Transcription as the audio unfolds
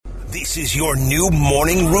This is your new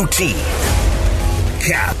morning routine.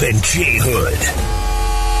 Cap and J Hood.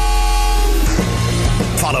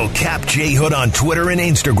 Follow Cap J Hood on Twitter and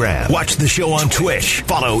Instagram. Watch the show on Twitch.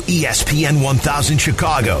 Follow ESPN 1000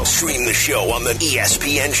 Chicago. Stream the show on the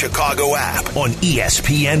ESPN Chicago app, on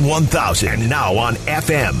ESPN 1000, and now on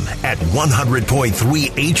FM at 100.3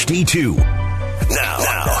 HD2.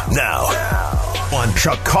 Now, on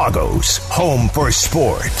Chicago's home for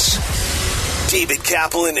sports. David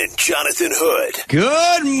Kaplan and Jonathan Hood.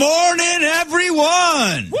 Good morning,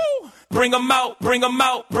 everyone. Woo! Bring them out, bring them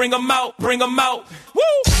out, bring them out, bring them out. Woo!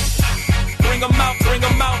 Bring them out, bring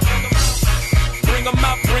them out. Bring them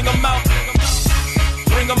out, bring them out.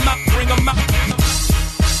 Bring them out, bring them out.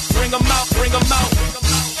 Bring them out, bring them out.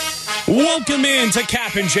 Welcome in to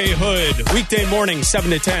Cap and J Hood. Weekday morning, 7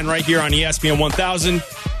 to 10, right here on ESPN 1000.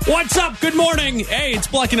 What's up? Good morning. Hey, it's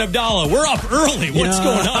Bleck and Abdallah. We're up early. What's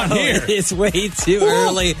going on here? It's way too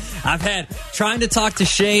early. Trying to talk to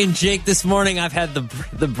Shay and Jake this morning. I've had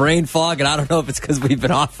the brain fog, and I don't know if it's because we've been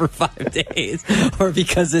off for 5 days or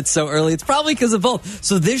because it's so early. It's probably because of both.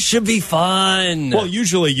 So this should be fun. Well,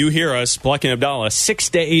 usually you hear us, Bleck and Abdallah, 6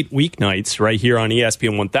 to 8 weeknights right here on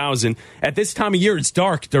ESPN 1000. At this time of year, it's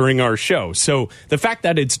dark during our show. So the fact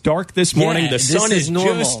that it's dark this morning, the sun is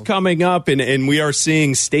just coming up, and we are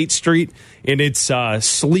seeing State Street in its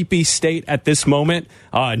sleepy state at this moment.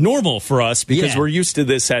 Normal for us because we're used to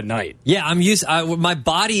this at night. Yeah, I'm used. My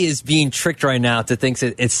body is being tricked right now to think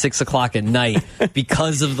it's 6 o'clock at night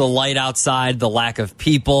because of the light outside, the lack of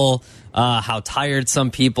people, how tired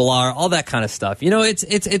some people are, all that kind of stuff. You know,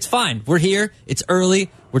 it's fine. We're here. It's early.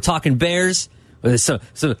 We're talking Bears. So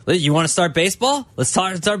you want to start baseball? Let's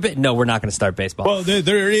start. No, we're not going to start baseball. Well,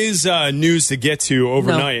 there is news to get to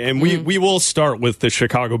overnight, and we will start with the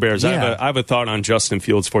Chicago Bears. Yeah. I have a thought on Justin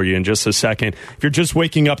Fields for you in just a second. If you're just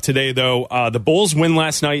waking up today, though, the Bulls win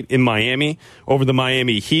last night in Miami over the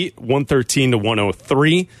Miami Heat,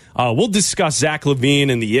 113-103. We'll discuss Zach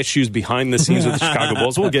LaVine and the issues behind the scenes with the Chicago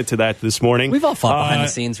Bulls. We'll get to that this morning. We've all fought behind the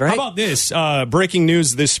scenes, right? How about this? Breaking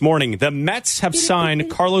news this morning. The Mets have signed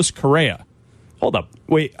Carlos Correa. Hold up.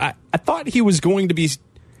 Wait, I thought he was going to be...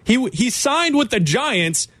 He signed with the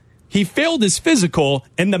Giants. He failed his physical,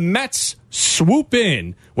 and the Mets swoop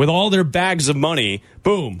in with all their bags of money.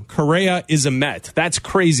 Boom. Correa is a Met. That's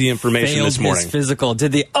crazy information this morning. His physical.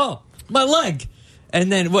 My leg. And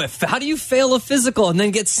then what? How do you fail a physical and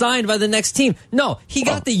then get signed by the next team? No, he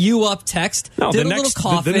got the "you up" text. No, did a little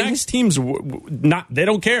coughing. The next team's not. They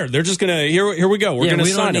don't care. They're just gonna here we go. We're gonna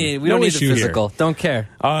sign him. We don't need the physical. Here. Don't care.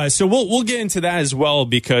 So we'll get into that as well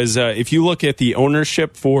because if you look at the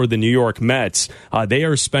ownership for the New York Mets, they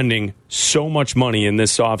are spending so much money in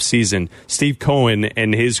this offseason. Steve Cohen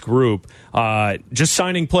and his group just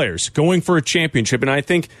signing players, going for a championship, and I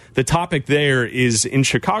think the topic there is in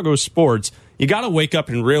Chicago sports. You got to wake up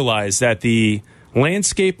and realize that the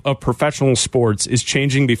landscape of professional sports is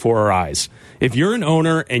changing before our eyes. If you're an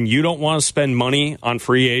owner and you don't want to spend money on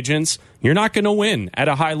free agents, you're not going to win at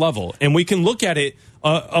a high level. And we can look at it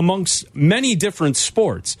amongst many different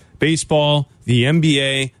sports. Baseball, the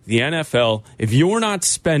NBA, the NFL. If you're not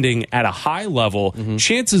spending at a high level,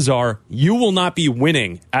 chances are you will not be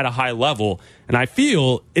winning at a high level. And I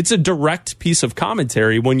feel it's a direct piece of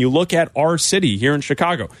commentary when you look at our city here in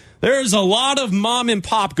Chicago. There's a lot of mom and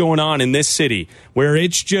pop going on in this city where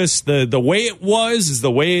it's just the way it was is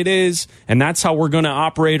the way it is, and that's how we're going to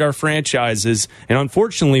operate our franchises. And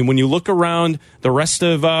unfortunately, when you look around the rest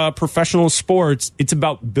of professional sports, it's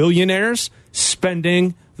about billionaires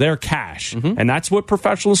spending their cash. And that's what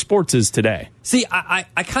professional sports is today. See, I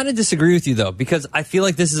kind of disagree with you, though, because I feel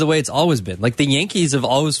like this is the way it's always been. Like, the Yankees have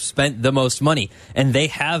always spent the most money, and they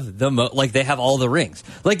have they have all the rings.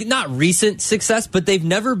 Like, not recent success, but they've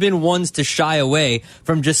never been ones to shy away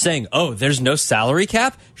from just saying, oh, there's no salary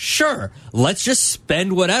cap? Sure, let's just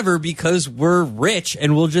spend whatever because we're rich,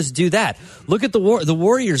 and we'll just do that. Look at the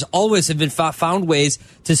Warriors always have been found ways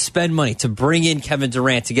to spend money, to bring in Kevin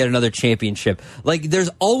Durant to get another championship. Like, there's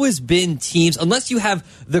always been teams, unless you have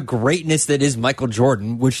the greatness that is Michael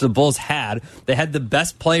Jordan, which the Bulls had. They had the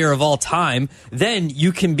best player of all time. Then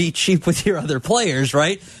you can be cheap with your other players,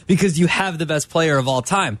 right? Because you have the best player of all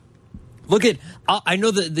time. Look at, I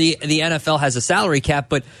know that the NFL has a salary cap,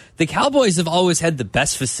 but the Cowboys have always had the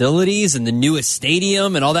best facilities and the newest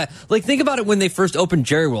stadium and all that. Like, think about it when they first opened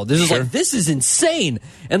Jerry World. This is like, this is insane.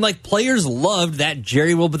 And like, players loved that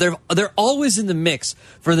Jerry World, but they're always in the mix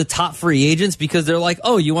for the top free agents because they're like,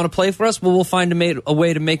 oh, you want to play for us? Well, we'll find a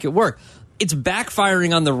way to make it work. It's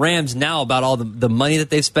backfiring on the Rams now about all the money that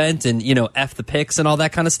they've spent and, you know, F the picks and all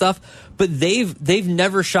that kind of stuff. But they've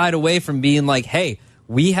never shied away from being like, hey,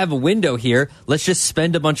 we have a window here. Let's just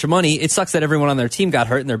spend a bunch of money. It sucks that everyone on their team got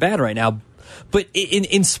hurt and they're bad right now. But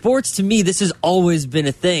in sports, to me, this has always been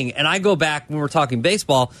a thing. And I go back when we're talking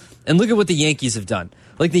baseball and look at what the Yankees have done.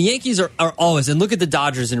 Like, the Yankees are always, and look at the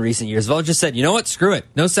Dodgers in recent years. They've all just said, you know what, screw it.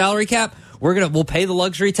 No salary cap. We'll pay the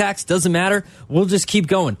luxury tax. Doesn't matter. We'll just keep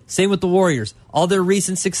going. Same with the Warriors. All their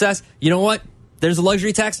recent success, you know what? There's a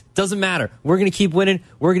luxury tax. Doesn't matter. We're going to keep winning.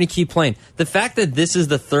 We're going to keep playing. The fact that this is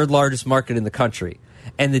the third largest market in the country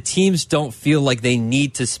and the teams don't feel like they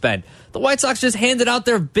need to spend. The White Sox just handed out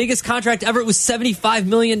their biggest contract ever. It was $75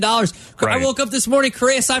 million. Right. I woke up this morning,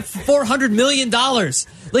 Correa signed for $400 million.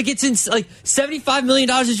 Like, $75 million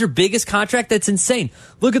is your biggest contract? That's insane.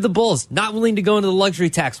 Look at the Bulls, not willing to go into the luxury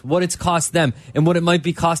tax, what it's cost them and what it might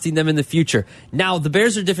be costing them in the future. Now, the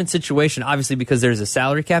Bears are a different situation, obviously, because there's a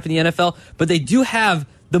salary cap in the NFL, but they do have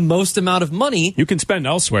the most amount of money. You can spend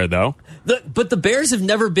elsewhere, though. But the Bears have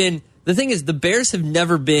never been... The thing is, the Bears have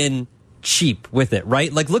never been cheap with it,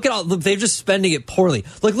 right? Like, they're just spending it poorly.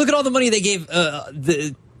 Like, look at all the money they gave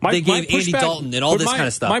Andy Dalton and all this kind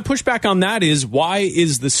of stuff. My pushback on that is, why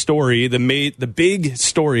is the story, the big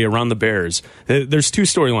story around the Bears? There's two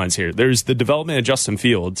storylines here. There's the development of Justin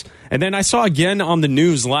Fields, and then I saw again on the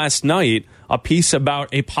news last night a piece about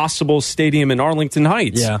a possible stadium in Arlington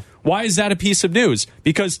Heights. Yeah. Why is that a piece of news?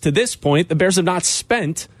 Because to this point, the Bears have not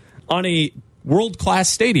spent on a world-class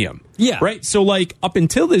stadium. Yeah. Right? So, like, up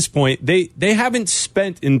until this point, they haven't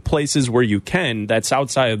spent in places where you can, that's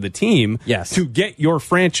outside of the team, yes, to get your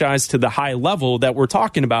franchise to the high level that we're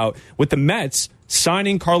talking about, with the Mets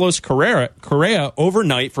signing Carlos Correa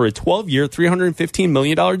overnight for a 12-year, $315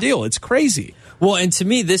 million deal. It's crazy. Well, and to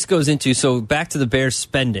me, this goes into, so back to the Bears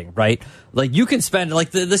spending, right? Like, you can spend, like,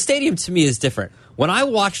 the stadium to me is different. When I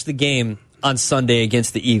watched the game on Sunday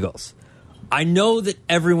against the Eagles, I know that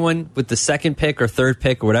everyone with the second pick or third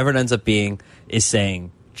pick or whatever it ends up being is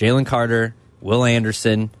saying Jalen Carter, Will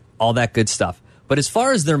Anderson, all that good stuff. But as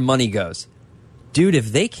far as their money goes, dude,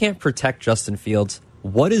 if they can't protect Justin Fields,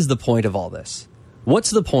 what is the point of all this? What's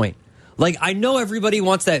the point? Like, I know everybody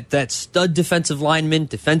wants that stud defensive lineman,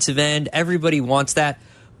 defensive end. Everybody wants that.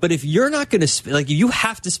 But if you're not going to, like, you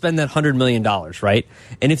have to spend that $100 million, right?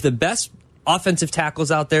 And if the best offensive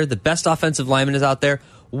tackle's out there, the best offensive lineman is out there,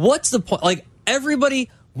 what's the point? Like, everybody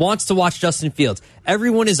wants to watch Justin Fields.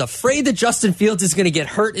 Everyone is afraid that Justin Fields is going to get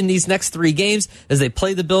hurt in these next 3 games as they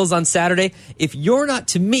play the Bills on Saturday. If you're not,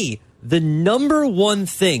 to me, the number one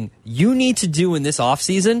thing you need to do in this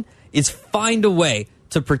offseason is find a way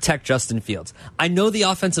to protect Justin Fields. I know the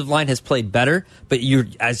offensive line has played better, but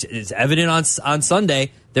as is evident on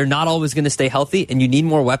Sunday, they're not always going to stay healthy, and you need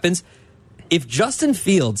more weapons. If Justin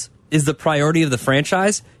Fields is the priority of the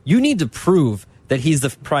franchise, you need to prove that he's the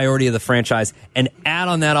priority of the franchise and add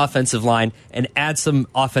on that offensive line and add some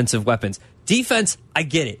offensive weapons. Defense, I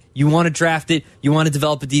get it. You want to draft it. You want to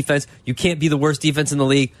develop a defense. You can't be the worst defense in the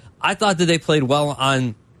league. I thought that they played well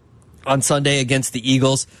on Sunday against the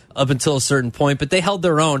Eagles up until a certain point, but they held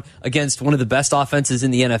their own against one of the best offenses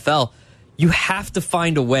in the NFL. You have to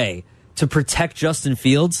find a way to protect Justin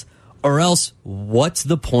Fields, or else what's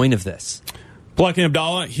the point of this? Black and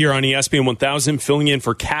Abdallah here on ESPN 1000, filling in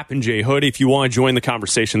for Cap and J Hood. If you want to join the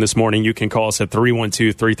conversation this morning, you can call us at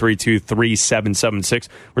 312-332-3776.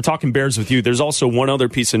 We're talking Bears with you. There's also one other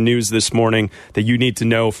piece of news this morning that you need to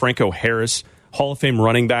know. Franco Harris, Hall of Fame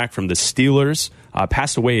running back from the Steelers,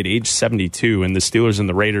 passed away at age 72, and the Steelers and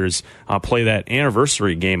the Raiders play that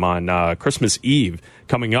anniversary game on Christmas Eve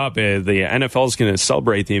coming up. The NFL is going to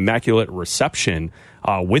celebrate the Immaculate Reception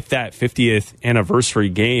with that 50th anniversary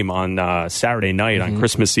game on Saturday night on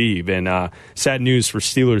Christmas Eve. And sad news for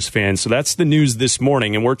Steelers fans. So that's the news this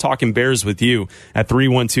morning, and we're talking Bears with you at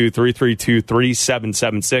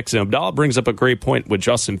 312-332-3776. And Abdallah brings up a great point with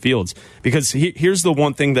Justin Fields, because here's the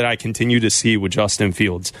one thing that I continue to see with Justin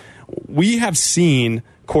Fields. We have seen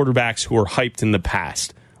quarterbacks who are hyped in the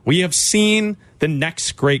past. We have seen the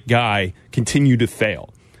next great guy continue to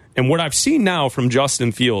fail. And what I've seen now from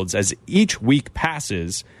Justin Fields as each week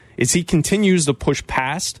passes is he continues to push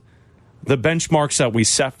past the benchmarks that we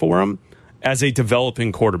set for him as a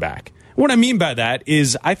developing quarterback. What I mean by that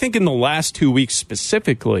is, I think in the last 2 weeks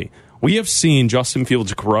specifically, we have seen Justin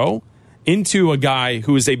Fields grow into a guy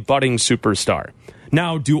who is a budding superstar.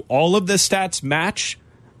 Now, do all of the stats match?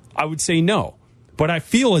 I would say no. But I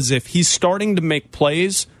feel as if he's starting to make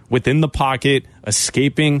plays within the pocket,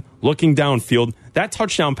 escaping, looking downfield. That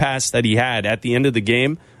touchdown pass that he had at the end of the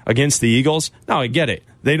game against the Eagles, now I get it.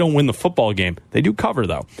 They don't win the football game. They do cover,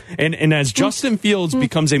 though. And as Justin Fields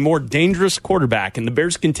becomes a more dangerous quarterback and the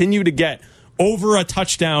Bears continue to get over a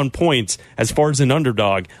touchdown points as far as an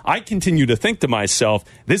underdog, I continue to think to myself,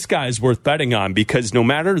 this guy's worth betting on because no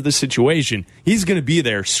matter the situation, he's going to be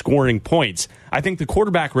there scoring points. I think the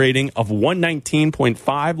quarterback rating of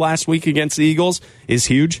 119.5 last week against the Eagles is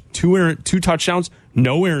huge. Two touchdowns,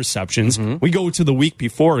 no interceptions. Mm-hmm. We go to the week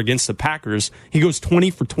before against the Packers. He goes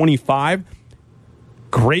 20 for 25.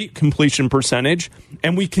 Great completion percentage.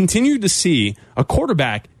 And we continue to see a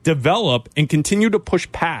quarterback develop and continue to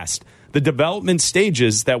push past the development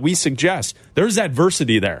stages that we suggest. There's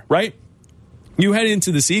adversity there, right? You head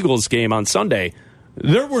into this Eagles game on Sunday,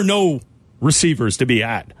 there were no receivers to be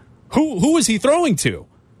had. Who was he throwing to?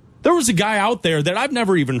 There was a guy out there that I've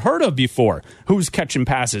never even heard of before who was catching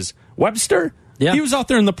passes. Webster? Yeah. He was out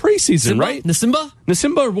there in the preseason, right?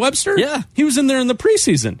 Nasimba or Webster? Yeah. He was in there in the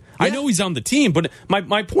preseason. Yeah. I know he's on the team, but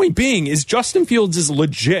my point being is Justin Fields is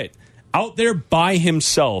legit out there by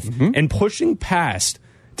himself and pushing past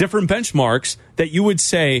different benchmarks that you would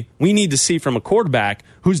say we need to see from a quarterback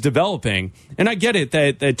who's developing. And I get it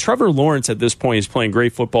that Trevor Lawrence at this point is playing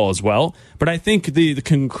great football as well. But I think the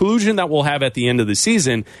conclusion that we'll have at the end of the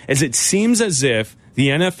season is it seems as if the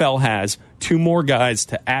NFL has two more guys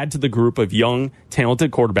to add to the group of young, talented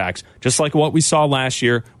quarterbacks, just like what we saw last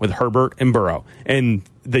year with Herbert and Burrow. And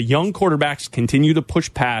the young quarterbacks continue to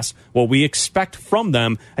push past what we expect from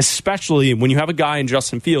them, especially when you have a guy in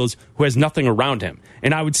Justin Fields who has nothing around him.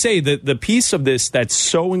 And I would say that the piece of this that's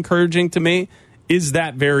so encouraging to me is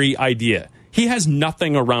that very idea. He has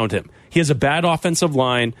nothing around him. He has a bad offensive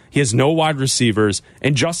line. He has no wide receivers.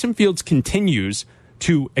 And Justin Fields continues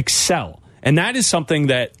to excel. And that is something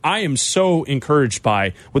that I am so encouraged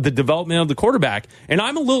by with the development of the quarterback. And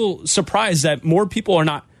I'm a little surprised that more people are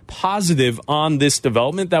not positive on this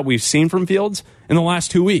development that we've seen from Fields in the last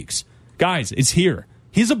 2 weeks. Guys, it's here.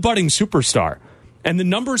 He's a budding superstar. And the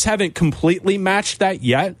numbers haven't completely matched that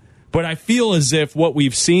yet. But I feel as if what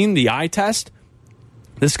we've seen, the eye test,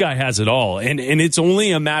 this guy has it all. And it's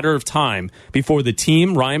only a matter of time before the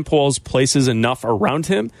team, Ryan Poles, places enough around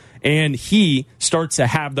him and he starts to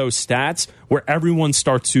have those stats where everyone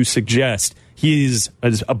starts to suggest he's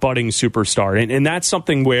a budding superstar. And that's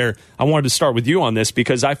something where I wanted to start with you on this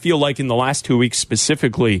because I feel like in the last 2 weeks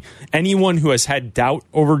specifically, anyone who has had doubt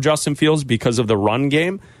over Justin Fields because of the run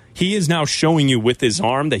game, he is now showing you with his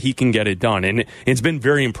arm that he can get it done. And it's been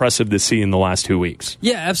very impressive to see in the last 2 weeks.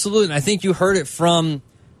 Yeah, absolutely. And I think you heard it from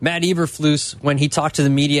Matt Eberflus when he talked to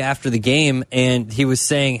the media after the game and he was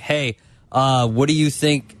saying, hey, what do you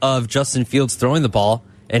think of Justin Fields throwing the ball?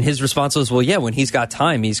 And his response was, well, yeah, when he's got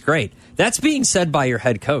time, he's great. That's being said by your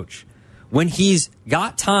head coach. When he's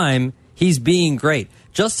got time, he's being great.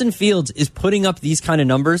 Justin Fields is putting up these kind of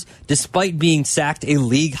numbers despite being sacked a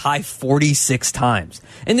league-high 46 times.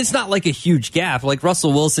 And it's not like a huge gap. Like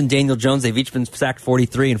Russell Wilson, Daniel Jones, they've each been sacked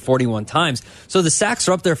 43 and 41 times. So the sacks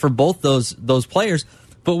are up there for both those players.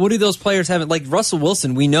 But what do those players have? Like Russell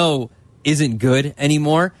Wilson, we know isn't good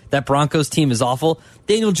anymore. That Broncos team is awful.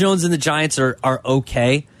 Daniel Jones and the Giants are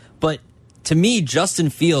okay. But to me,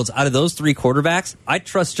 Justin Fields, out of those three quarterbacks, I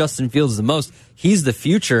trust Justin Fields the most. He's the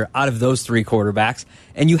future out of those three quarterbacks.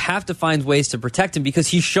 And you have to find ways to protect him because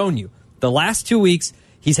he's shown you. The last 2 weeks,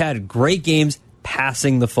 he's had great games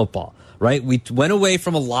passing the football. Right? We went away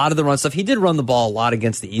from a lot of the run stuff. He did run the ball a lot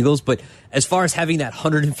against the Eagles, but as far as having that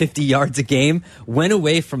 150 yards a game, went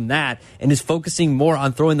away from that and is focusing more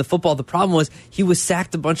on throwing the football. The problem was he was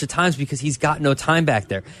sacked a bunch of times because he's got no time back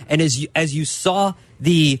there. And as you saw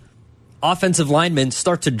the offensive linemen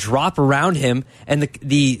start to drop around him and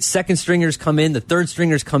the second stringers come in, the third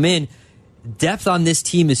stringers come in, depth on this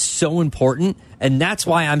team is so important. And that's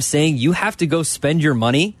why I'm saying you have to go spend your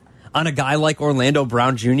money on a guy like Orlando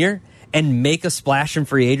Brown Jr., and make a splash in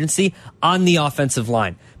free agency on the offensive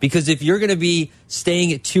line. Because if you're going to be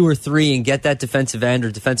staying at 2 or 3 and get that defensive end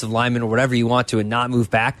or defensive lineman or whatever you want to and not move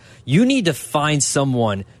back, you need to find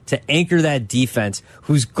someone to anchor that defense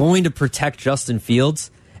who's going to protect Justin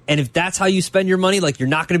Fields. And if that's how you spend your money, like you're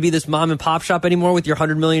not going to be this mom and pop shop anymore with your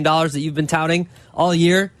 $100 million that you've been touting all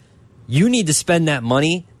year, you need to spend that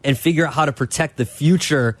money and figure out how to protect the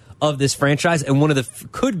future of this franchise and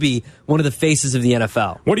could be one of the faces of the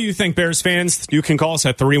NFL. What do you think, Bears fans? You can call us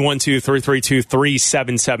at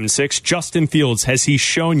 312-332-3776. Justin Fields, has he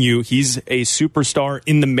shown you he's a superstar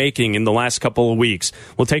in the making in the last couple of weeks?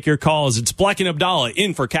 We'll take your calls. It's Black and Abdallah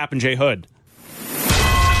in for Cap and J Hood.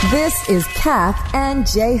 This is Cap and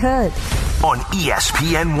J Hood on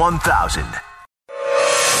ESPN 1000.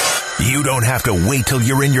 You don't have to wait till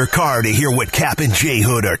you're in your car to hear what Cap and J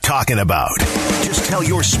Hood are talking about. Just tell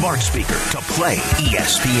your smart speaker to play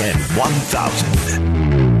ESPN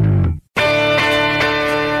 1000.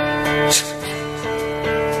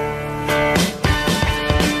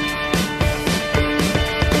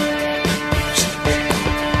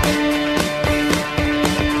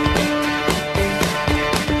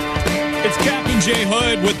 It's Captain Jay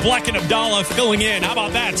Hood with Bleck and Abdallah filling in. How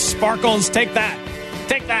about that? Sparkles, take that.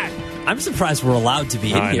 Take that. I'm surprised we're allowed to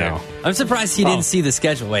be in I here. know. I'm surprised he didn't see the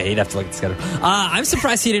schedule. Wait, he'd have to look at the schedule. I'm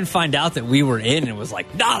surprised he didn't find out that we were in and was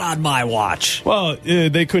like, not on my watch. Well,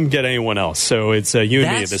 they couldn't get anyone else, so it's you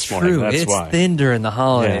and me this morning. True. That's it's why. thin during the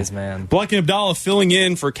holidays, man. Bleck and Abdallah filling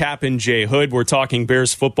in for Captain Jay Hood. We're talking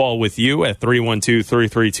Bears football with you at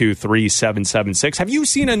 312-332-3776. Have you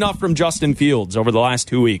seen enough from Justin Fields over the last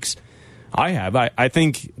 2 weeks? I have. I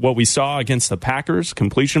think what we saw against the Packers,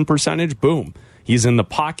 completion percentage, boom. He's in the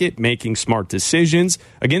pocket, making smart decisions.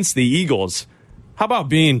 Against the Eagles, how about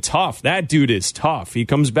being tough? That dude is tough. He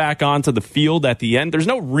comes back onto the field at the end. There's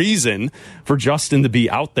no reason for Justin to be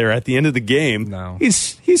out there at the end of the game. No.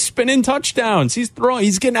 He's spinning touchdowns. He's throwing.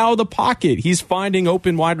 He's getting out of the pocket. He's finding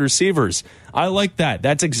open wide receivers. I like that.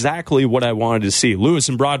 That's exactly what I wanted to see. Lewis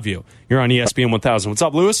in Broadview. You're on ESPN 1000. What's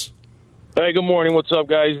up, Lewis? Hey, good morning. What's up,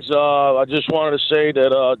 guys? I just wanted to say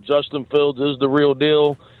that Justin Fields is the real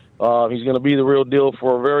deal. He's going to be the real deal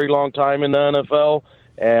for a very long time in the NFL,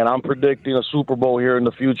 and I'm predicting a Super Bowl here in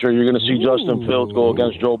the future. You're going to see Justin Fields go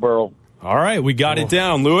against Joe Burrow. All right, we got it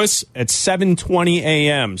down, Lewis. At 7:20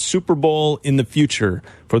 a.m., Super Bowl in the future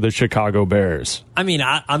for the Chicago Bears. I mean,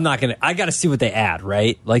 I'm not going to – I got to see what they add,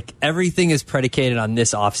 right? Like, everything is predicated on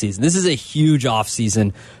this offseason. This is a huge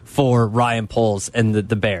offseason for Ryan Poles and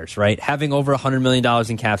the Bears, right? Having over $100 million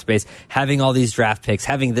in cap space, having all these draft picks,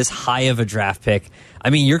 having this high of a draft pick.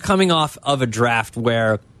 I mean, you're coming off of a draft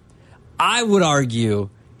where I would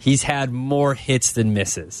argue he's had more hits than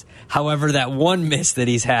misses. However, that one miss that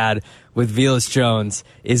he's had with Velus Jones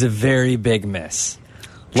is a very big miss.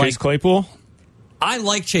 Chase Claypool? I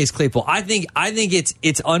like Chase Claypool. I think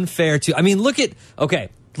it's unfair to. I mean, look at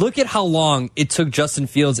how long it took Justin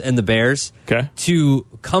Fields and the Bears to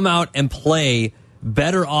come out and play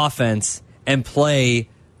better offense and play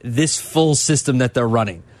this full system that they're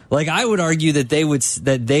running. Like, I would argue that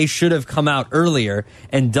they should have come out earlier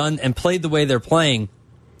and played the way they're playing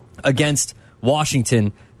against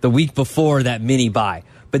Washington the week before that mini bye.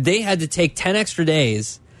 But they had to take 10 extra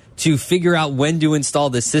days to figure out when to install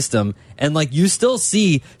this system. And, like, you still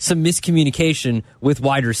see some miscommunication with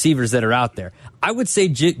wide receivers that are out there. I would say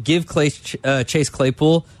give Chase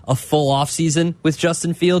Claypool a full offseason with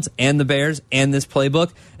Justin Fields and the Bears and this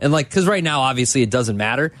playbook. And, like, because right now, obviously, it doesn't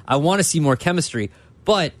matter. I want to see more chemistry.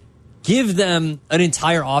 But give them an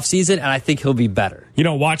entire offseason, and I think he'll be better. You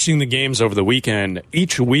know, watching the games over the weekend,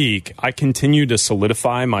 each week, I continue to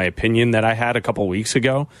solidify my opinion that I had a couple weeks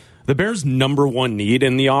ago. The Bears' number one need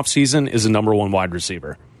in the offseason is a number one wide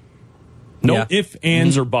receiver. No ifs,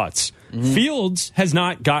 ands, or buts. Fields has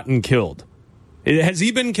not gotten killed. Has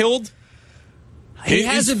he been killed? He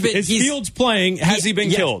hasn't been. Is Fields playing? Has he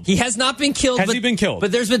been killed? He has not been killed. Has he been killed?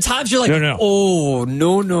 But there's been times you're like, No. oh,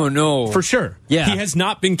 no. For sure. Yeah. He has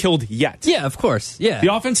not been killed yet. Yeah, of course. Yeah.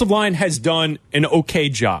 The offensive line has done an okay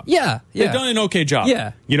job. Yeah. They've done an okay job.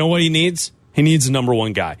 Yeah. You know what he needs? He needs a number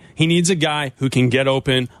one guy. He needs a guy who can get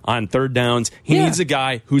open on third downs. He needs a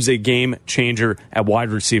guy who's a game changer at wide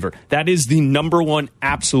receiver. That is the number one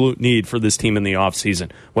absolute need for this team in the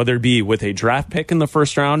offseason. Whether it be with a draft pick in the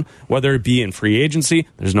first round, whether it be in free agency.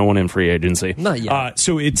 There's no one in free agency. Not yet.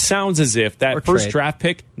 So it sounds as if that first draft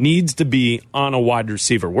pick needs to be on a wide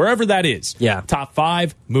receiver, wherever that is. Yeah. Top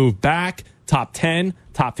 5, move back, top 10,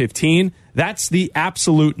 top 15. That's the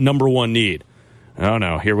absolute number one need. Oh,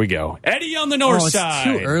 no. Here we go. Eddie on the north side.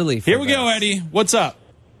 Too early for Here we go, Eddie. What's up?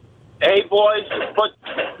 Hey, boys. But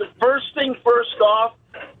the first thing first off,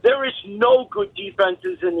 there is no good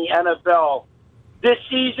defenses in the NFL this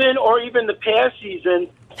season or even the past season.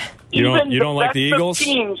 You don't like the Eagles?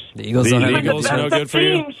 The Eagles don't have a good Eagles defense. no good for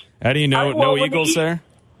you? Eddie, no Eagles there?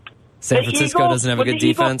 San Francisco doesn't have a good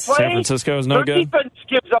defense. Play, San Francisco is no their good? defense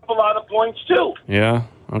gives up a lot of points, too. Yeah,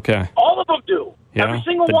 okay. All of them do. Yeah. Every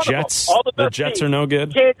single The one Jets, of them. All the best Jets teams. are no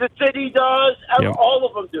good? Kansas City does. Yep. All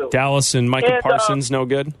of them do. Dallas and Micah And, Parsons no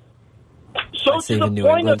good? So I'd say to the even New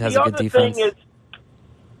point England of has the a good other defense. thing is,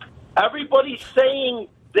 everybody's saying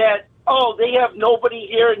that, they have nobody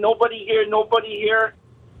here, nobody here, nobody here.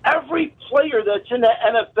 Every player that's in the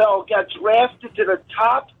NFL got drafted to the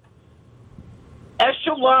top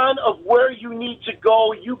echelon of where you need to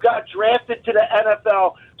go. You got drafted to the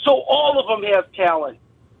NFL. So all of them have talent.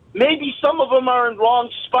 Maybe some of them are in wrong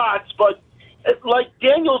spots, but like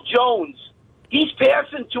Daniel Jones, he's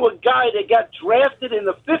passing to a guy that got drafted in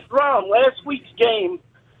the 5th round last week's game,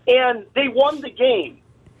 and they won the game.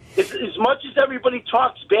 As much as everybody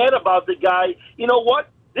talks bad about the guy, you know what?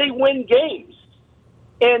 They win games.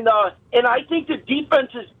 And I think the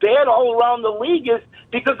defense is bad all around the league is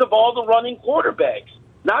because of all the running quarterbacks.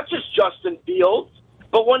 Not just Justin Fields.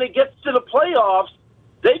 But when it gets to the playoffs,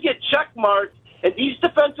 they get checkmarked, and these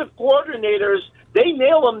defensive coordinators, they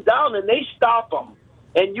nail them down and they stop them.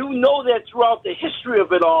 And you know that throughout the history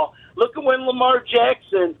of it all. Look at when Lamar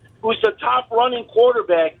Jackson, who's the top running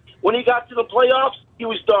quarterback, when he got to the playoffs, he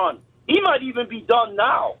was done. He might even be done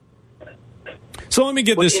now. So let me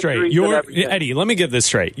get this straight. Eddie, let me get this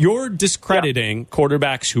straight. You're discrediting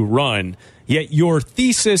quarterbacks who run, yet your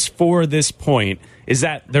thesis for this point is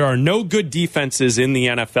that there are no good defenses in the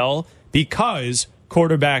NFL because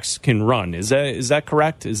quarterbacks can run. Is that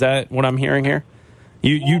correct? Is that what I'm hearing here?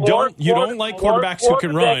 You don't like quarterbacks who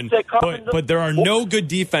can run, but there are no good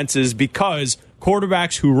defenses because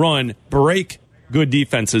quarterbacks who run break good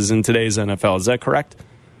defenses in today's NFL. Is that correct?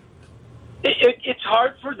 It's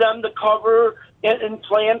hard for them to cover and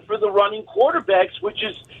plan for the running quarterbacks, which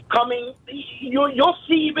is coming. You'll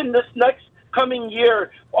see even this next coming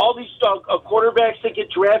year, all these quarterbacks that get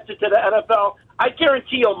drafted to the NFL, I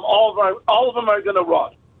guarantee them all of them are going to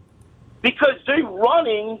run because they're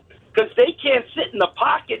running because they can't sit in the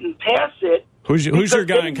pocket and pass it. Who's your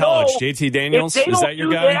guy in college? JT Daniels? Is that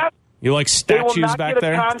your guy? You like statues back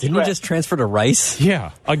there? Didn't he just transfer to Rice?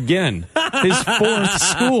 Yeah, again. His fourth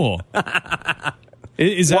school.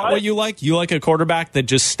 Is that what you like? You like a quarterback that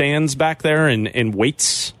just stands back there and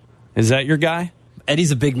waits? Is that your guy?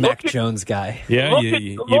 Eddie's a big Mac Jones guy. Yeah,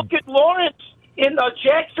 look at Lawrence in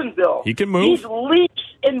Jacksonville. He can move. He leaps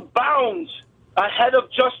and bounds ahead of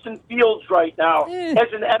Justin Fields right now as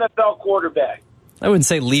an NFL quarterback. I wouldn't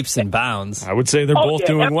say leaps and bounds. I would say they're both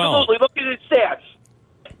doing well. Absolutely. Look at his stats.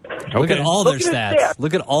 Okay. Look at all their stats.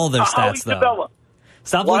 Look at all their stats, though. Developed.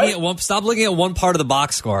 Stop looking at one part of the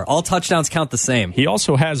box score. All touchdowns count the same. He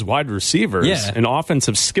also has wide receivers and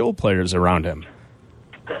offensive skill players around him.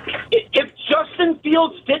 If Justin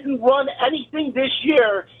Fields didn't run anything this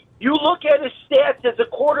year, you look at his stats as a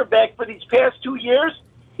quarterback for these past 2 years,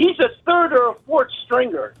 he's a third or a fourth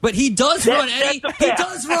stringer. But he does run, Eddie. He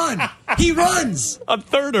does run. He runs. A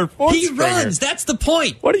third or fourth stringer. He runs. That's the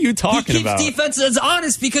point. What are you talking about? He keeps defenses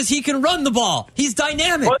honest because he can run the ball. He's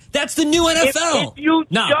dynamic. But that's the new NFL. If you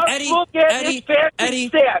just look at his passing stats.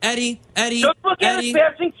 Just look at his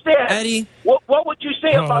passing stats. Eddie. What would you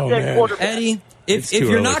say about that quarterback? Eddie, if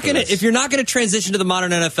you're not gonna transition to the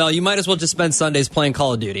modern NFL, you might as well just spend Sundays playing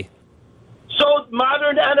Call of Duty. So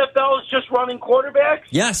modern NFL is just running quarterbacks?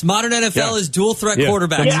 Yes, modern NFL is dual threat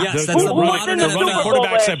quarterbacks. Yeah. Yes, that's the modern NFL. Running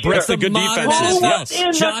quarterbacks that break the good defenses.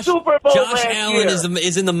 Yes. Josh Allen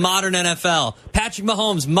is in the modern NFL. Patrick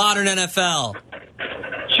Mahomes, modern NFL.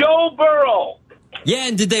 Joe Burrow. Yeah,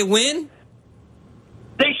 and did they win?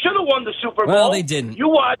 They should have won the Super Bowl. Well, they didn't. You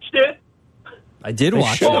watched it. I did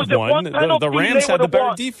watch it. The Rams had the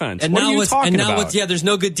better defense. And what are you talking about? There's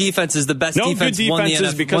no good defenses. The best defense good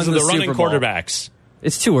defenses because of the running quarterbacks.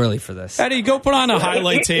 It's too early for this. Eddie, go put on a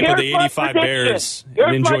highlight tape of the 85 Bears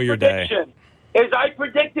and enjoy your day. As I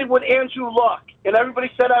predicted with Andrew Luck, and everybody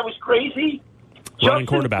said I was crazy. Running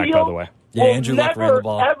quarterback, by the way. Yeah, Andrew Luck ran the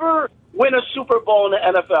ball. Ever win a Super Bowl in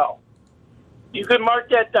the NFL. You can mark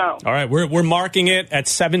that down. All right, we're marking it at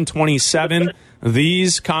 7:27.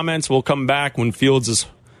 These comments will come back when Fields is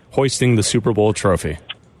hoisting the Super Bowl trophy.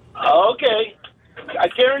 Okay. I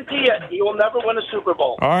guarantee it. He will never win a Super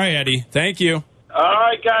Bowl. All right, Eddie. Thank you. All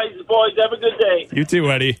right, guys, boys. Have a good day. You too,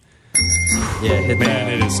 Eddie. Yeah, man,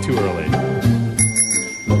 it is too early.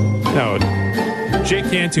 No, Jake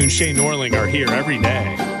Cantu and Shane Norling are here every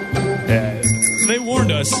day. They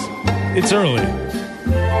warned us. It's early.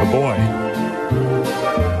 Oh, boy.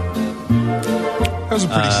 That was a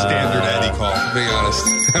pretty standard Eddie call, to be honest.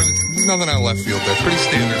 Nothing out of left field there. Pretty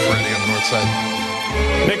standard for Eddie on the north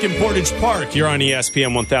side. Nick in Portage Park, you're on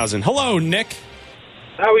ESPN 1000. Hello, Nick.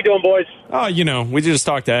 How we doing, boys? Oh, we just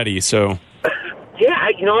talked to Eddie, so... Yeah,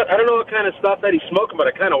 you know what? I don't know what kind of stuff that he's smoking, but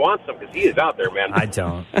I kind of want some because he is out there, man. I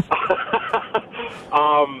don't.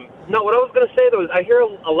 No, what I was going to say, though, is I hear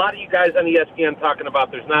a lot of you guys on ESPN talking about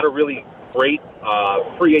there's not a really great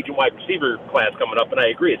free agent wide receiver class coming up, and I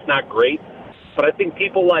agree. It's not great. But I think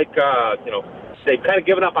people like, they've kind of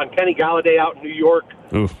given up on Kenny Galladay out in New York,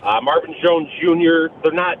 Marvin Jones Jr.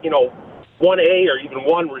 They're not, 1A or even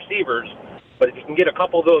 1 receivers. But if you can get a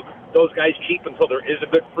couple of those guys cheap until there is a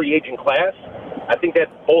good free agent class, I think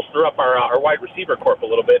that bolster up our wide receiver corp a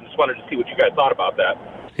little bit. And just wanted to see what you guys thought about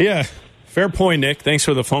that. Yeah, fair point, Nick. Thanks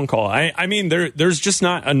for the phone call. I mean, there's just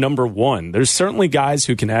not a number one. There's certainly guys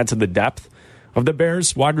who can add to the depth of the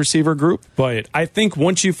Bears wide receiver group, but I think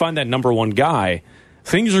once you find that number one guy,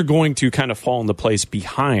 things are going to kind of fall into place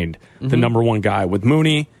behind the number one guy with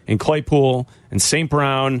Mooney and Claypool and St.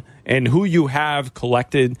 Brown and who you have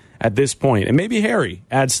collected at this point. And maybe Harry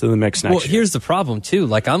adds to the mix next year. Well, here's the problem, too.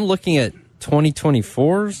 Like, I'm looking at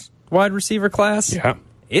 2024's wide receiver class,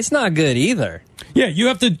 it's not good either. Yeah, you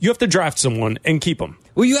have to draft someone and keep them.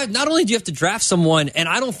 Well, not only do you have to draft someone, and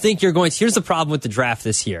I don't think you're going to. Here's the problem with the draft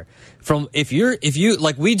this year. If you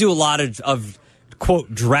like, we do a lot of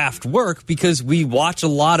quote draft work because we watch a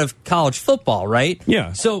lot of college football, right?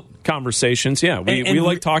 Yeah. So conversations, yeah. We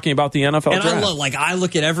like talking about the NFL and draft. I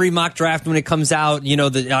look at every mock draft when it comes out, you know,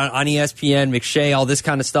 on ESPN, McShay, all this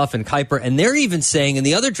kind of stuff, and Kuiper, and they're even saying, and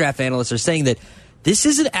the other draft analysts are saying that this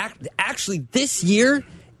isn't actually this year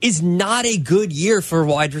is not a good year for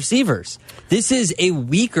wide receivers. This is a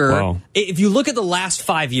weaker. Wow. If you look at the last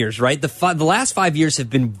 5 years, right? The last 5 years have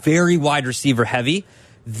been very wide receiver heavy.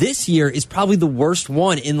 This year is probably the worst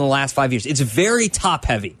one in the last 5 years. It's very top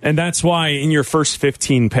heavy. And that's why in your first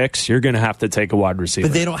 15 picks, you're going to have to take a wide receiver.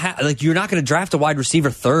 But they don't have, like, you're not going to draft a wide receiver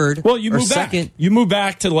third. Well, you or move second. back. You move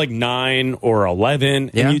back to like 9 or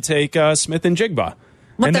 11, and you take Smith and Jigba.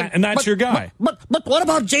 And that's your guy. But what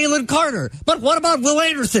about Jalen Carter? But what about Will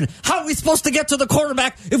Anderson? How are we supposed to get to the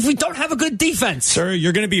quarterback if we don't have a good defense? Sir,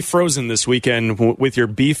 you're going to be frozen this weekend with your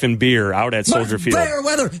beef and beer out at Soldier Field. Bear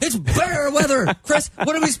weather. It's bear weather. Chris,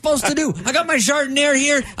 what are we supposed to do? I got my Jardiniere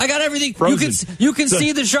here. I got everything. Frozen. You can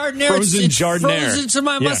see the Jardiniere. Frozen it's Jardiniere. Frozen to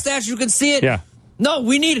my mustache. You can see it. Yeah. No,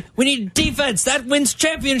 we need defense. That wins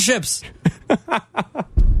championships.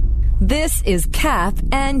 This is Cap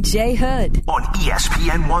and J Hood on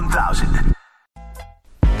ESPN 1000.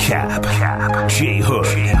 Cap, J Hood.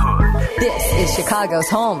 This is Chicago's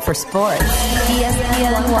home for sports.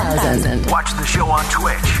 ESPN 1000. Watch the show on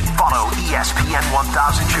Twitch. Follow ESPN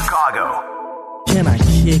 1000 Chicago. Can I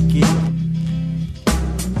kick it?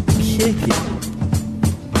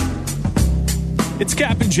 It's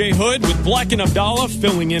Cap and J Hood with Black and Abdallah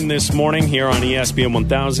filling in this morning here on ESPN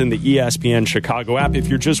 1000, the ESPN Chicago app. If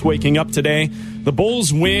you're just waking up today, the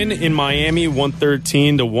Bulls win in Miami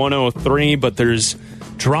 113-103, but there's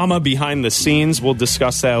drama behind the scenes. We'll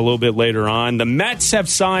discuss that a little bit later on. The Mets have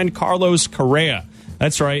signed Carlos Correa.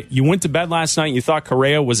 That's right. You went to bed last night and you thought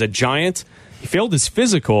Correa was a giant. He failed his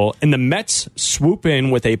physical, and the Mets swoop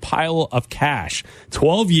in with a pile of cash.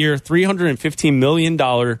 12-year, $315 million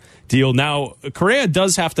deal. Now, Correa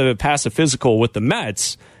does have to pass a physical with the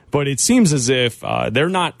Mets, but it seems as if they're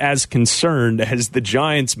not as concerned as the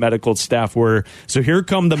Giants' medical staff were. So here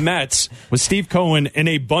come the Mets with Steve Cohen and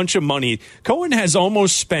a bunch of money. Cohen has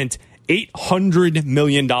almost spent $800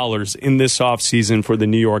 million in this offseason for the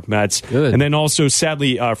New York Mets. Good. And then also,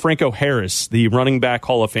 sadly, Franco Harris, the running back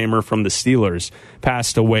Hall of Famer from the Steelers,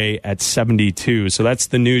 passed away at 72. So that's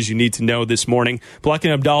the news you need to know this morning. Black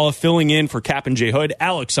and Abdallah filling in for Cap and J Hood.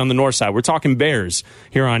 Alex on the north side. We're talking Bears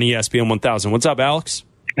here on ESPN 1000. What's up, Alex?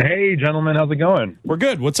 Hey, gentlemen. How's it going? We're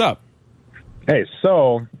good. What's up? Hey,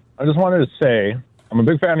 so I just wanted to say I'm a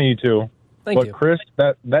big fan of you two. Thank you. Chris,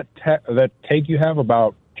 that take you have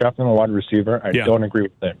about drafting a wide receiver, I don't agree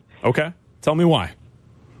with it. Okay. Tell me why.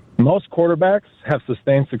 Most quarterbacks have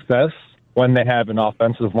sustained success when they have an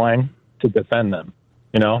offensive line to defend them,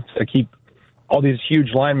 to keep all these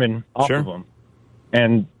huge linemen off of them.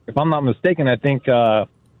 And if I'm not mistaken, I think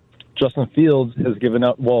Justin Fields has given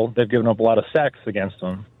up, they've given up a lot of sacks against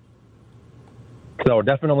him. So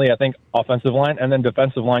definitely, I think offensive line, and then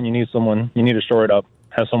defensive line, you need to shore it up,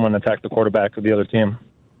 have someone attack the quarterback of the other team.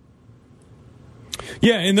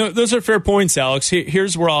 Yeah, and those are fair points, Alex.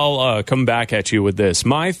 Here's where I'll come back at you with this.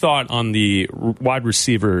 My thought on the wide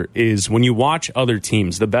receiver is when you watch other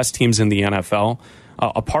teams, the best teams in the NFL,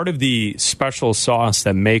 a part of the special sauce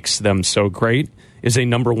that makes them so great is a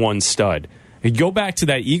number one stud. You go back to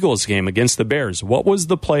that Eagles game against the Bears. What was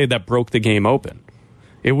the play that broke the game open?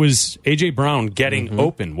 It was A.J. Brown getting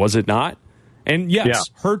open, was it not? And yes,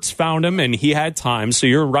 Hurts found him, and he had time. So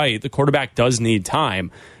you're right. The quarterback does need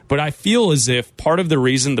time. But I feel as if part of the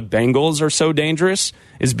reason the Bengals are so dangerous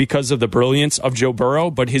is because of the brilliance of Joe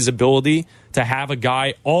Burrow, but his ability to have a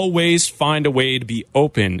guy always find a way to be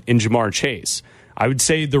open in Jamar Chase. I would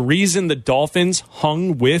say the reason the Dolphins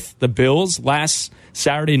hung with the Bills last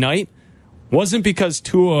Saturday night wasn't because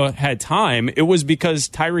Tua had time. It was because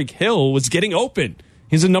Tyreek Hill was getting open.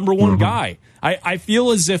 He's a number one guy. I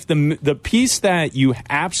feel as if the piece that you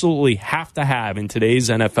absolutely have to have in today's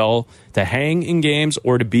NFL to hang in games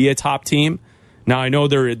or to be a top team. Now, I know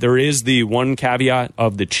there is the one caveat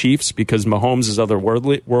of the Chiefs because Mahomes is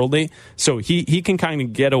otherworldly. So he can kind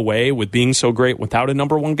of get away with being so great without a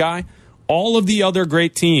number one guy. All of the other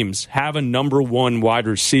great teams have a number one wide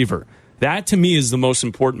receiver. That, to me, is the most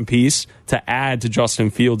important piece to add to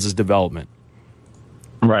Justin Fields' development.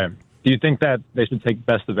 Right. Do you think that they should take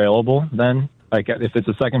best available then? Like, if it's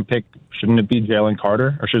a second pick, shouldn't it be Jalen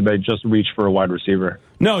Carter, or should they just reach for a wide receiver?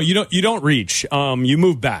 No, you don't reach. You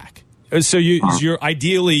move back. So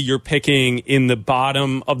ideally you're picking in the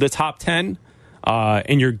bottom of the top 10,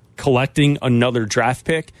 and you're collecting another draft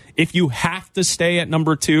pick. If you have to stay at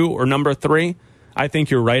number 2 or number 3, I think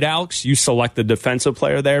you're right, Alex. You select the defensive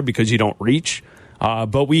player there because you don't reach.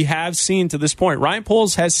 But we have seen to this point, Ryan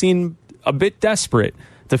Poles has seemed a bit desperate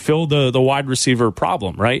to fill the wide receiver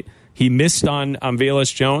problem, right? He missed on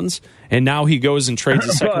Velus Jones, and now he goes and trades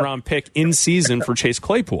a second-round pick in season for Chase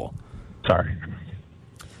Claypool. Sorry.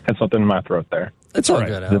 Had something in my throat there. It's all right.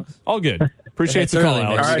 Good, Alex. All good. Appreciate the call,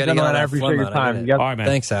 Alex. All right, gentlemen, I appreciate your time. All right, man.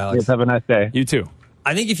 Thanks, Alex. You guys have a nice day. You too.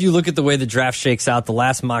 I think if you look at the way the draft shakes out, the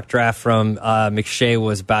last mock draft from McShay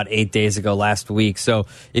was about 8 days ago last week. So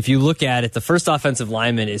if you look at it, the first offensive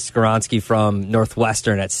lineman is Skoronski from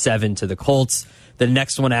Northwestern at 7 to the Colts. The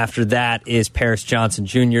next one after that is Paris Johnson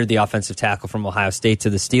Jr., the offensive tackle from Ohio State, to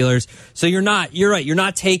the Steelers. So you're right. You're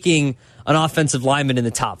not taking an offensive lineman in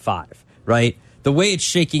the top 5, right? The way it's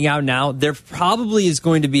shaking out now, there probably is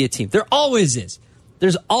going to be a team. There always is.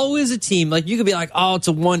 There's always a team. Like, you could be like, oh, it's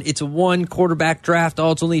a one quarterback draft.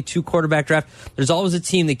 Oh, it's only a 2 quarterback draft. There's always a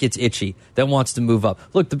team that gets itchy, that wants to move up.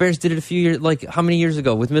 Look, the Bears did it a few years, like how many years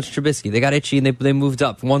ago with Mitch Trubisky? They got itchy and they moved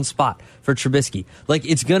up 1 spot for Trubisky. Like,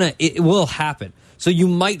 it will happen. So you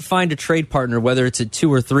might find a trade partner, whether it's at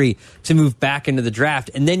 2 or 3, to move back into the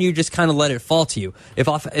draft, and then you just kind of let it fall to you. If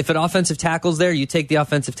an offensive tackle's there, you take the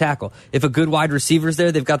offensive tackle. If a good wide receiver's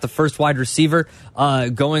there, they've got the first wide receiver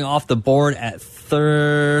going off the board at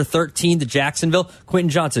 13 to Jacksonville, Quentin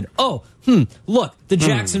Johnson. Look, the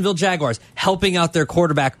Jacksonville Jaguars helping out their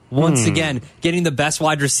quarterback once again, getting the best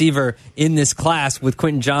wide receiver in this class with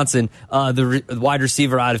Quentin Johnson, the wide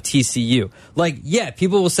receiver out of TCU. Like, yeah,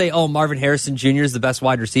 people will say, oh, Marvin Harrison Jr. is the best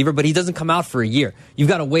wide receiver, but he doesn't come out for a year. You've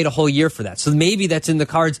got to wait a whole year for that. So maybe that's in the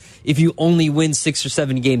cards. If you only win 6 or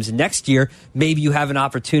 7 games next year, maybe you have an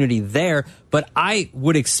opportunity there. But I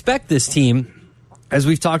would expect this team, as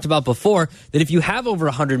we've talked about before, that if you have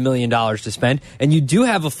over $100 million to spend and you do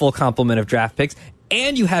have a full complement of draft picks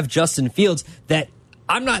and you have Justin Fields, that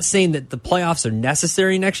I'm not saying that the playoffs are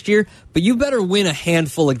necessary next year, but you better win a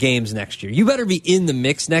handful of games next year. You better be in the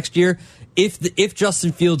mix next year if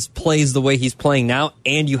Justin Fields plays the way he's playing now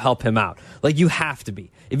and you help him out. Like, you have to be.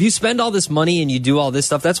 If you spend all this money and you do all this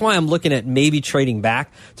stuff, that's why I'm looking at maybe trading back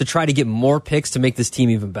to try to get more picks to make this team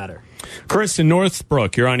even better. Chris in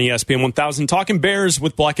Northbrook, you're on ESPN 1000, talking Bears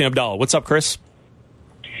with Black and Abdallah. What's up, Chris?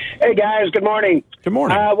 Hey, guys. Good morning. Good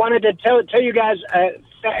morning. I wanted to tell you guys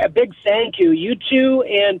a big thank you. You two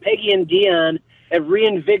and Peggy and Dion have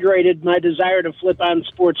reinvigorated my desire to flip on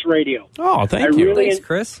sports radio. Oh, thank you. Thanks,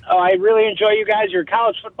 Chris. Oh, I really enjoy you guys. Your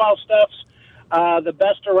college football stuff's the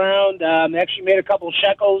best around. Actually made a couple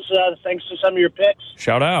shekels thanks to some of your picks.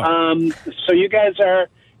 Shout out. So you guys are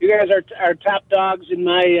top dogs in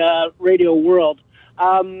my radio world.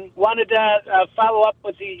 Wanted to follow up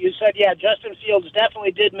with you. You said, yeah, Justin Fields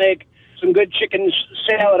definitely did make some good chicken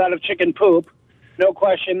salad out of chicken poop. No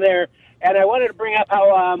question there. And I wanted to bring up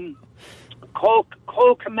how Cole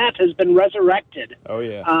Kmet has been resurrected. Oh,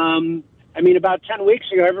 yeah. I mean, about 10 weeks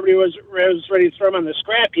ago, everybody was ready to throw him on the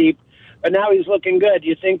scrap heap, but now he's looking good. Do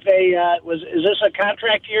you think is this a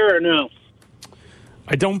contract year or no?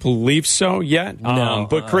 I don't believe so yet. No,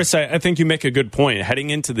 but Chris, I think you make a good point.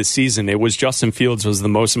 Heading into the season, it was Justin Fields was the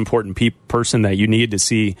most important person that you needed to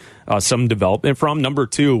see some development from. Number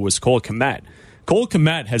 2 was Cole Kmet. Cole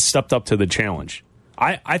Kmet has stepped up to the challenge.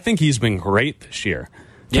 I think he's been great this year.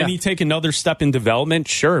 Can he take another step in development?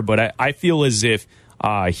 Sure, but I feel as if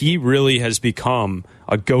he really has become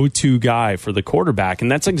a go-to guy for the quarterback,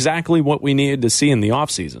 and that's exactly what we needed to see in the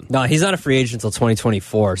offseason. No, he's not a free agent until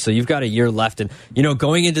 2024, so you've got a year left. And,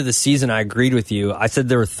 going into the season, I agreed with you. I said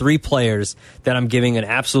there were 3 players that I'm giving an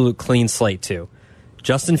absolute clean slate to.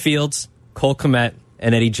 Justin Fields, Cole Kmet,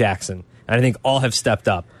 and Eddie Jackson. And I think all have stepped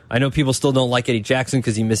up. I know people still don't like Eddie Jackson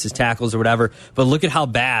because he misses tackles or whatever, but look at how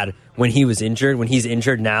bad when he's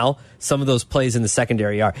injured now, some of those plays in the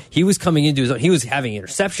secondary are. He was coming into his own. He was having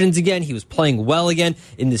interceptions again. He was playing well again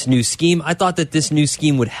in this new scheme. I thought that this new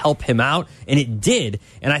scheme would help him out, and it did.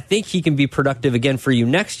 And I think he can be productive again for you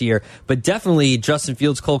next year. But definitely Justin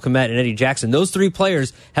Fields, Cole Kmet, and Eddie Jackson, those 3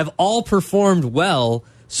 players have all performed well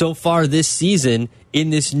so far this season in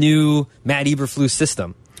this new Matt Eberflus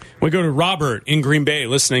system. We go to Robert in Green Bay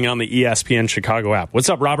listening on the ESPN Chicago app. What's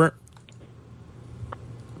up, Robert?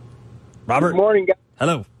 Good morning, guys.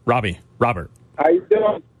 Hello. Robert. How you doing?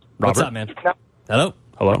 Robert? What's up, man? Hello?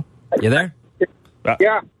 You there?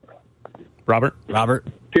 Yeah. Robert?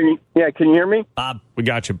 Can you hear me? Bob. We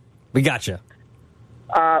got you.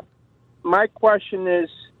 My question is...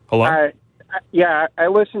 Hello? I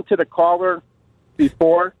listened to the caller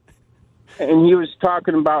before, and he was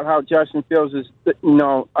talking about how Justin Fields is,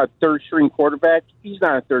 a third-string quarterback. He's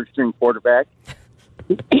not a third-string quarterback.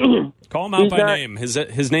 Call him out by name.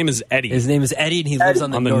 His name is Eddie. His name is Eddie, and he lives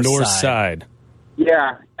on the north side.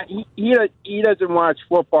 Yeah, he doesn't watch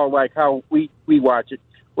football like how we watch it.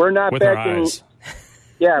 We're not with back our in. eyes.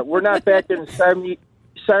 Yeah, we're not back in the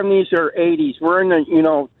 70s or 80s. We're in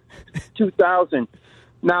the 2000.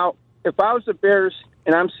 Now, if I was the Bears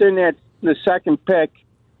and I'm sitting at the second pick,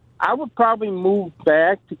 I would probably move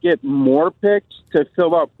back to get more picks to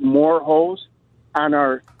fill up more holes on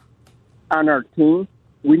our team.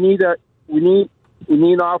 We need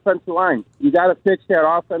offensive line. You got to fix that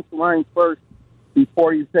offensive line first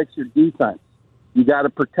before you fix your defense. You got to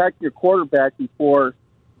protect your quarterback before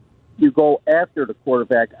you go after the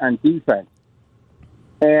quarterback on defense.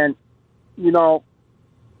 And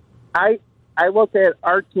I look at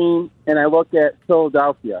our team and I look at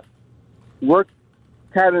Philadelphia. We're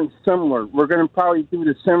kind of similar. We're going to probably do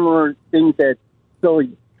the similar things that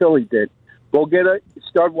Philly did. Go get a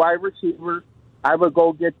stud wide receiver. I would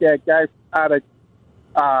go get that guy out of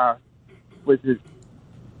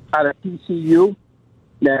TCU.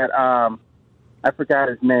 That I forgot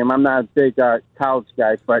his name. I'm not a big college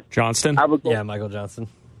guy, but Johnston. I would go, yeah, Michael Johnston.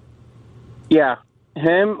 Yeah,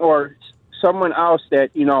 him or someone else that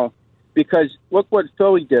because look what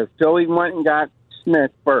Philly did. Philly went and got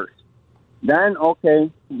Smith first. Then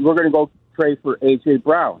okay, we're going to go trade for A.J.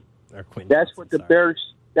 Brown. That's what the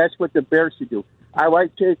Bears. That's what the Bears should do. I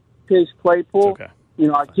like Chase Claypool. Okay.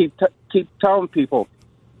 I keep telling people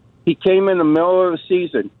he came in the middle of the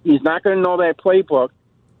season. He's not going to know that playbook.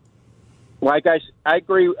 Like I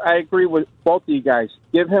agree with both of you guys.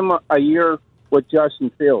 Give him a year with Justin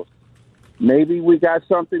Fields. Maybe we got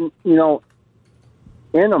something, in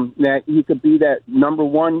him that he could be that number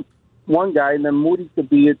one guy, and then Moody could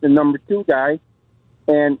be the number 2 guy.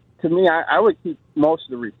 And to me, I would keep most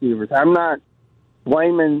of the receivers. I'm not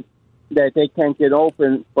blaming that they can't get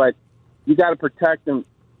open, but you got to protect them.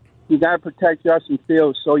 You got to protect Justin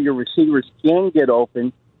Fields so your receivers can get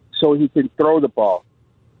open, so he can throw the ball.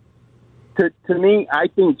 To me, I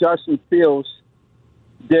think Justin Fields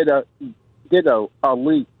did a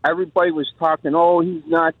leap. Everybody was talking, he's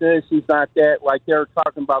not this, he's not that, like they were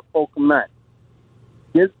talking about Cole Kmet.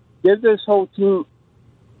 Give this whole team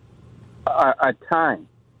a time,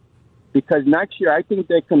 because next year I think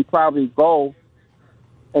they can probably go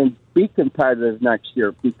and be competitive next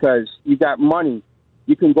year because you got money.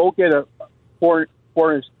 You can go get a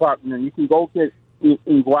Forrest Buckner. You can go get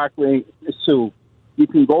Ngakwe Sue. You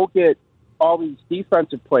can go get all these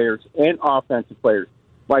defensive players and offensive players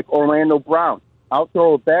like Orlando Brown. I'll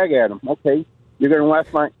throw a bag at him. Okay, you're gonna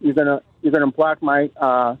block my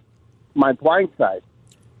my blind side.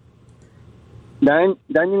 Then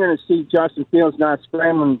you're gonna see Justin Fields not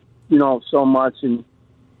scrambling, so much, and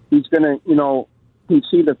he's gonna, can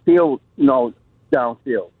see the field,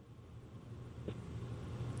 downfield.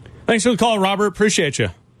 Thanks for the call, Robert. Appreciate you.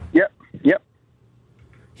 Yep.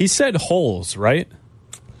 He said holes, right?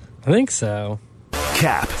 I think so.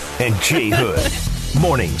 Cap and J Hood.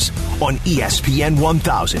 Mornings on ESPN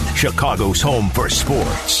 1000, Chicago's home for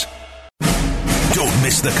sports. Don't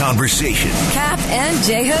miss the conversation. Cap and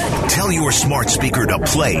J Hood. Tell your smart speaker to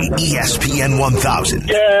play ESPN 1000.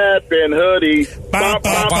 Cap and Hoodie.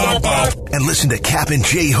 And listen to Cap and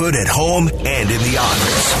J Hood at home and in the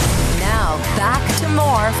office. Now, back to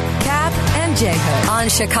more Cap and J Hood on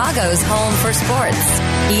Chicago's home for sports.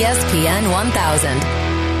 ESPN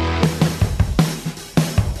 1000.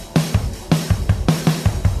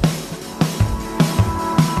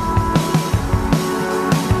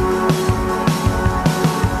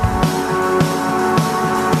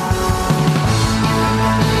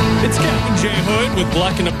 With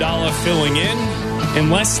Bleck and Abdallah filling in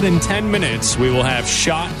less than 10 minutes, we will have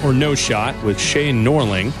Shot or No Shot with Shane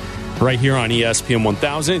Norling right here on ESPN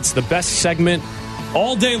 1000. It's the best segment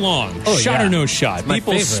all day long. Shot or No Shot.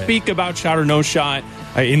 People speak about Shot or No Shot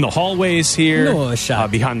in the hallways here,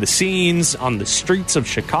 behind the scenes, on the streets of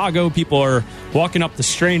Chicago. People are walking up to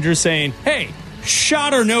strangers saying, hey,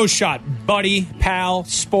 shot or no shot, buddy, pal,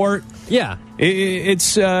 sport. Yeah.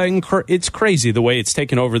 It's crazy the way it's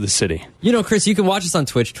taken over the city. Chris, you can watch us on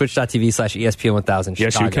Twitch, twitch.tv/ESPN1000 Chicago.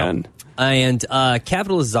 Yes, you can. And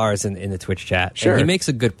Capital Azar is in the Twitch chat. Sure. And he makes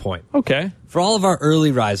a good point. Okay. For all of our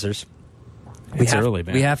early risers, we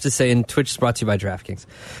have to say, and Twitch is brought to you by DraftKings,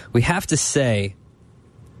 we have to say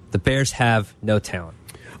the Bears have no talent.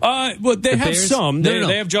 Well, they have Bears, some. No.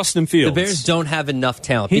 They have Justin Fields. The Bears don't have enough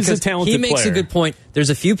talent. He's a because talented He makes player. a good point. There's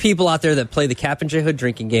a few people out there that play the Cap and J Hood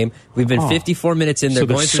drinking game. We've been 54 minutes in. They're So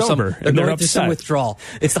they're going through sober, some. They're and they're going through some upset. withdrawal.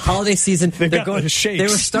 It's the holiday season. They've They're got the shakes. They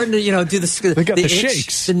were starting to do the. They got the itch,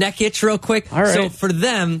 shakes. the neck itch, real quick. All right. So for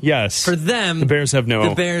them, Yes. for them, The Bears have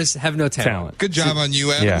no talent. Good job on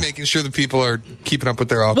you, Adam, Yeah. making sure that people are keeping up with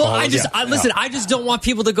their alcohol. Well, I just don't want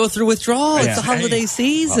people to go through withdrawal. It's the holiday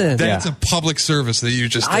season. That's a public service that you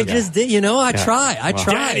just did. I just did. I try. I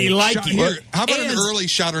try. Daddy like Shot- you. here, how about an early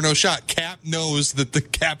shot or no shot? Cap knows that the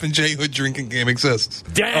Cap and J Hood drinking game exists.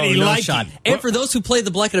 Daddy no like shot. you. And for those who play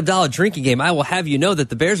the Black and Abdallah drinking game, I will have you know that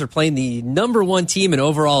the Bears are playing the #1 team in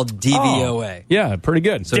overall DVOA. Yeah, pretty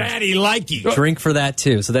good. So Daddy like you. drink for that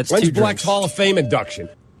too. So that's When's two Black's drinks. Hall of Fame induction?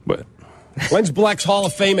 But- When's Black's Hall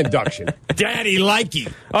of Fame induction? Daddy like you.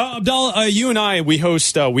 Abdallah, you and I, we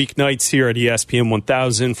host weeknights here at ESPN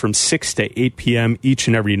 1000 from 6 to 8 p.m. each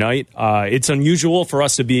and every night. It's unusual for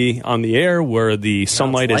us to be on the air where the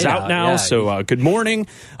sunlight is light out out, now, yeah. so good morning.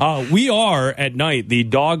 We are, at night, the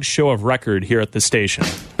dog show of record here at the station.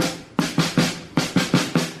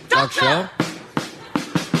 Dog show.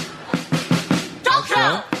 Dog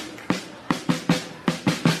show.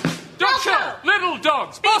 Dog show. Little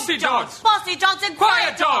dogs, bossy dogs, Bossy dogs and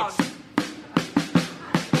quiet dogs.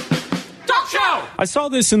 Dog show. I saw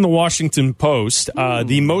this in the Washington Post,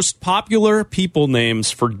 the most popular people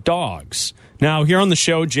names for dogs. Now, here on the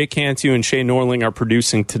show, Jake Cantu and Shay Norling are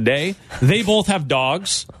producing today. They both have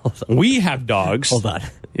dogs. We have dogs. Hold on.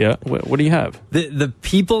 Yeah. What do you have? The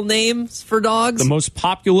people names for dogs. The most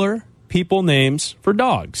popular people names for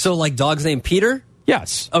dogs. So like dogs named Peter.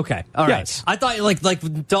 Yes. Okay. All right. Yes. I thought like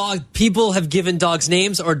dog people have given dogs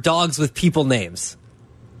names or dogs with people names.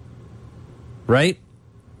 Right?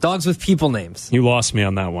 Dogs with people names. You lost me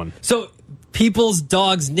on that one. So people's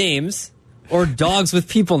dogs names or dogs with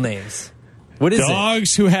people names. What is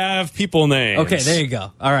Dogs who have people names. it? Okay, there you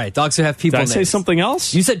go. All right, dogs who have people Did I names. say something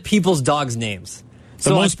else? You said people's dogs names.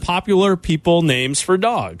 The most popular people names for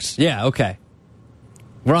dogs. Yeah, okay.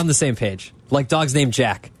 We're on the same page. Like dogs named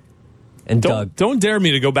Jack and Doug. Don't dare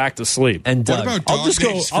me to go back to sleep. And Doug. What about I'll dog just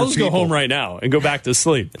go. names for I'll just go people? home right now and go back to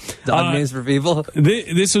sleep. Dog names for people?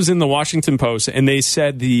 This was in the Washington Post, and they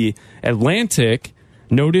said the Atlantic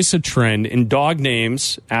noticed a trend in dog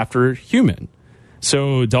names after human.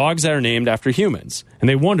 So dogs that are named after humans. And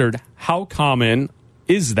they wondered, how common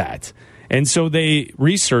is that? And so they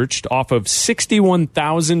researched off of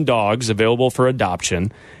 61,000 dogs available for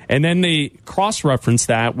adoption. And then they cross-referenced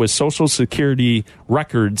that with Social Security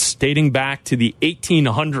records dating back to the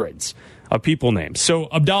 1800s of people names. So,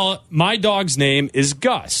 Abdallah, my dog's name is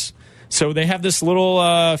Gus. So they have this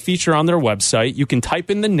little feature on their website. You can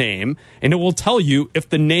type in the name, and it will tell you if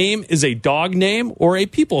the name is a dog name or a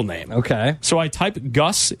people name. Okay. So I type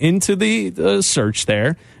Gus into the search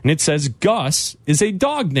there, and it says Gus is a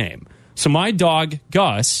dog name. So my dog,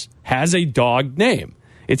 Gus, has a dog name.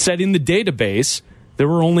 It said in the database there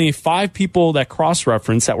were only 5 people that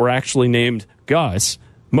cross-referenced that were actually named Gus.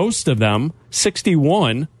 Most of them,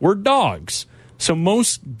 61, were dogs. So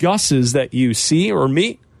most Gus's that you see or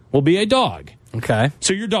meet will be a dog. Okay.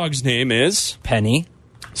 So your dog's name is? Penny.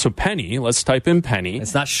 So Penny, let's type in Penny.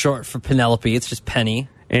 It's not short for Penelope, it's just Penny.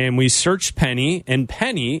 And we search Penny, and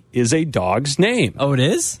Penny is a dog's name. Oh, it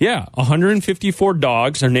is? Yeah, 154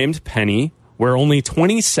 dogs are named Penny, where only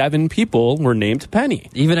 27 people were named Penny.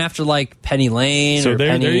 Even after like Penny Lane So or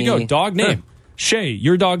there Penny... you go, dog name. Shay,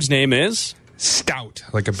 your dog's name is? Stout,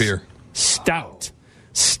 like a beer. Stout.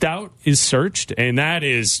 Stout is searched, and that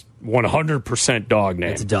is 100% dog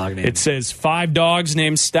name. It's a dog name. It says 5 dogs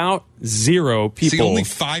named Stout, 0 people. See, only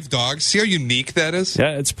 5 dogs. See how unique that is?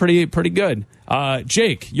 Yeah, it's pretty good.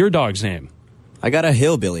 Jake, your dog's name? I got a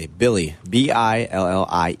hillbilly, Billy, Billie.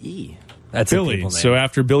 That's a Billy. people name. So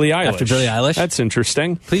after Billie Eilish. After Billie Eilish? That's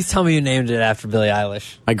interesting. Please tell me you named it after Billie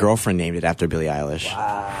Eilish. My girlfriend named it after Billie Eilish.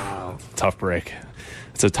 Wow. Tough break.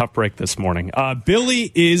 It's a tough break this morning.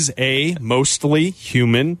 Billy is a mostly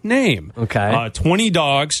human name. Okay. 20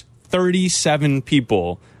 dogs, 37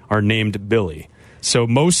 people are named Billy. So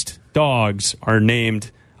most dogs are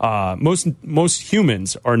named, most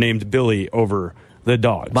humans are named Billy over the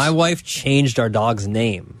dogs. My wife changed our dog's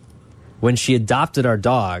name. When she adopted our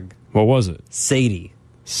dog... What was it? Sadie.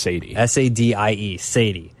 Sadie. Sadie.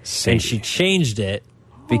 Sadie. Sadie. And she changed it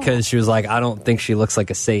because she was like, I don't think she looks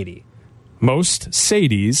like a Sadie. Most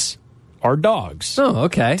Sadies are dogs. Oh,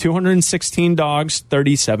 okay. 216 dogs,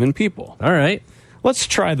 37 people. All right. Let's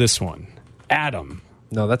try this one. Adam.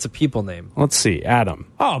 No, that's a people name. Let's see.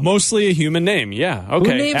 Adam. Oh, mostly a human name. Yeah.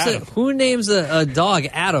 Okay. Who names a dog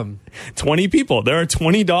Adam? 20 people. There are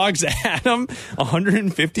 20 dogs, Adam.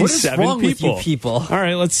 157 what is wrong people. With you people? All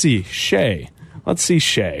right, let's see. Shay. Let's see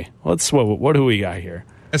Shay. What do we got here?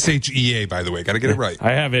 SHEA, by the way. Got to get it right.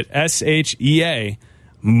 I have it. SHEA.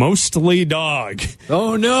 Mostly dog.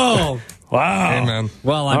 Oh, no. Wow. Hey, man.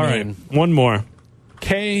 Well, All right. One more.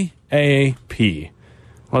 KAP.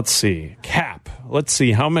 Let's see. Cap. Let's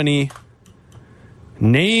see. How many?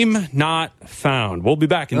 Name not found. We'll be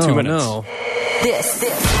back in 2 minutes. No. This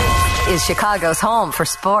is Chicago's home for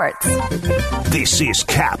sports. This is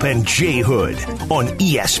Cap and J Hood on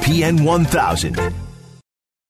ESPN 1000.